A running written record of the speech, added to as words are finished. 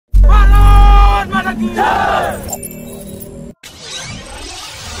The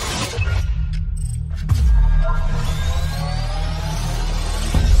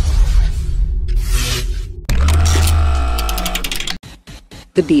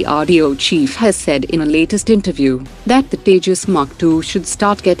DRDO chief has said in a latest interview that the Tejas Mk should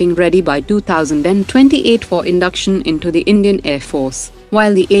start getting ready by 2028 for induction into the Indian Air Force,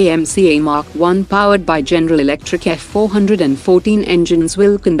 while the AMCA Mk powered by General Electric F414 engines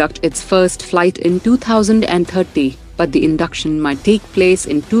will conduct its first flight in 2030, but the induction might take place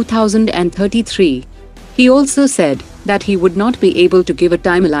in 2033. He also said that he would not be able to give a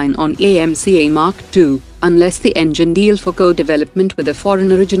timeline on AMCA Mk unless the engine deal for co-development with a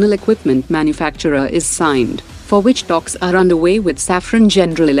foreign original equipment manufacturer is signed, for which talks are underway with Safran,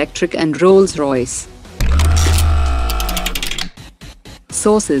 General Electric and Rolls-Royce.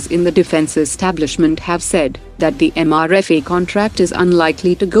 Sources in the defense establishment have said that the MRFA contract is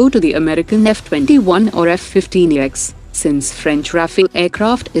unlikely to go to the American F-21 or F-15X, since French Rafale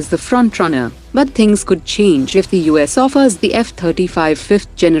aircraft is the front-runner, but things could change if the US offers the F-35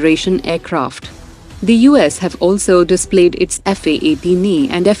 fifth-generation aircraft. The US have also displayed its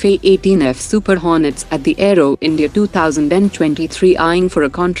FA-18E and FA-18F Super Hornets at the Aero India 2023, eyeing for a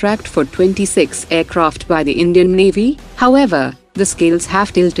contract for 26 aircraft by the Indian Navy. However, the scales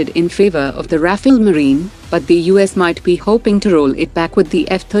have tilted in favor of the Rafale Marine, but the US might be hoping to roll it back with the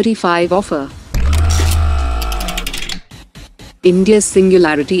F-35 offer. India's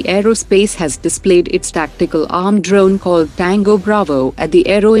Cingularity Aerospace has displayed its tactical armed drone called Tango Bravo at the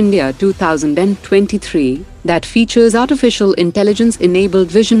Aero India 2023, that features artificial intelligence-enabled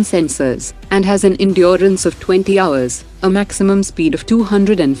vision sensors, and has an endurance of 20 hours, a maximum speed of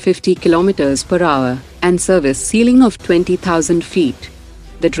 250 km per hour, and service ceiling of 20,000 feet.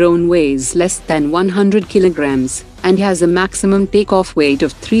 The drone weighs less than 100 kilograms, and has a maximum takeoff weight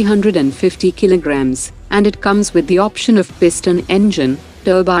of 350 kilograms, and it comes with the option of piston engine,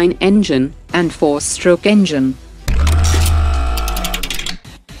 turbine engine, and four-stroke engine.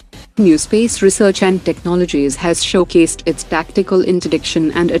 Newspace Research and Technologies has showcased its tactical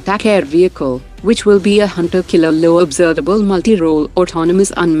interdiction and attack air vehicle, which will be a hunter-killer low-observable multi-role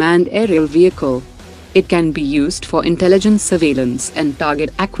autonomous unmanned aerial vehicle. It can be used for intelligence surveillance and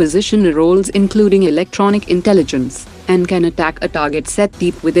target acquisition roles including electronic intelligence, and can attack a target set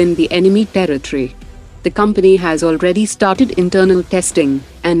deep within the enemy territory. The company has already started internal testing,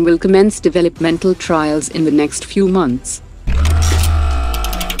 and will commence developmental trials in the next few months.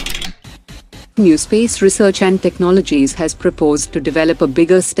 Newspace Research and Technologies has proposed to develop a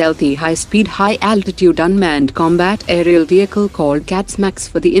bigger stealthy high-speed high-altitude unmanned combat aerial vehicle called CATS-MAX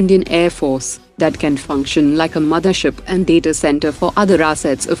for the Indian Air Force, that can function like a mothership and data center for other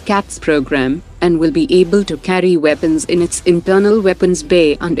assets of CATS program, and will be able to carry weapons in its internal weapons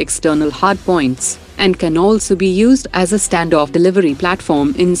bay and external hardpoints, and can also be used as a standoff delivery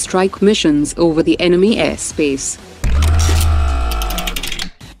platform in strike missions over the enemy airspace.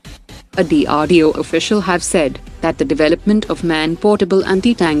 A DRDO official have said that the development of man-portable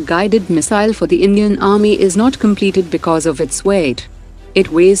anti-tank guided missile for the Indian Army is not completed because of its weight. It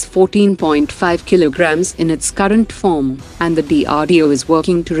weighs 14.5 kilograms in its current form, and the DRDO is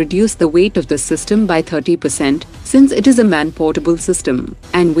working to reduce the weight of the system by 30%, since it is a man-portable system,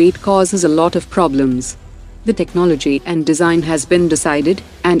 and weight causes a lot of problems. The technology and design has been decided,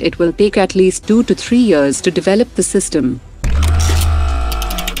 and it will take at least 2 to 3 years to develop the system.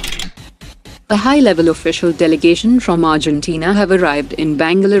 A high-level official delegation from Argentina have arrived in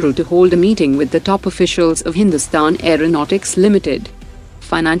Bangalore to hold a meeting with the top officials of Hindustan Aeronautics Limited.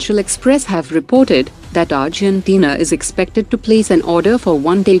 Financial Express have reported that Argentina is expected to place an order for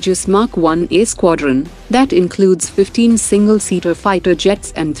one Tejas Mk-1A squadron, that includes 15 single-seater fighter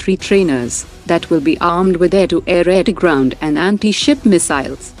jets and 3 trainers, that will be armed with air-to-air, air-to-ground and anti-ship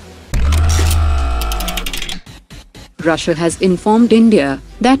missiles. Russia has informed India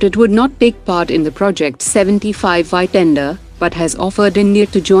that it would not take part in the Project 75Y tender, but has offered India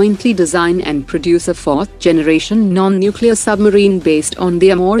to jointly design and produce a fourth-generation non-nuclear submarine based on the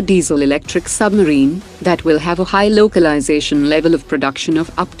Amur diesel-electric submarine, that will have a high localization level of production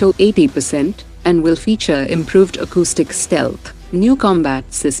of up to 80%, and will feature improved acoustic stealth, new combat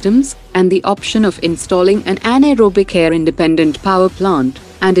systems, and the option of installing an anaerobic air-independent power plant,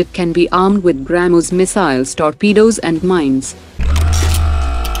 and it can be armed with BrahMos missiles, torpedoes and mines.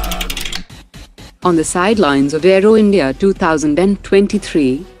 On the sidelines of Aero India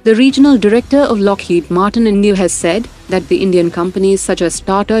 2023, the regional director of Lockheed Martin India has said that the Indian companies such as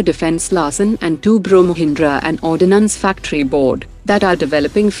Tata Defence Larsen and Tubro Mahindra and Ordnance Factory Board, that are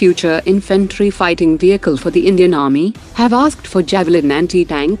developing future infantry fighting vehicle for the Indian Army, have asked for Javelin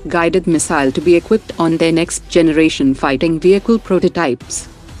anti-tank guided missile to be equipped on their next generation fighting vehicle prototypes.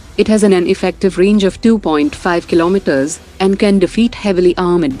 It has an effective range of 2.5 kilometers and can defeat heavily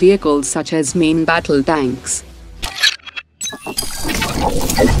armored vehicles such as main battle tanks.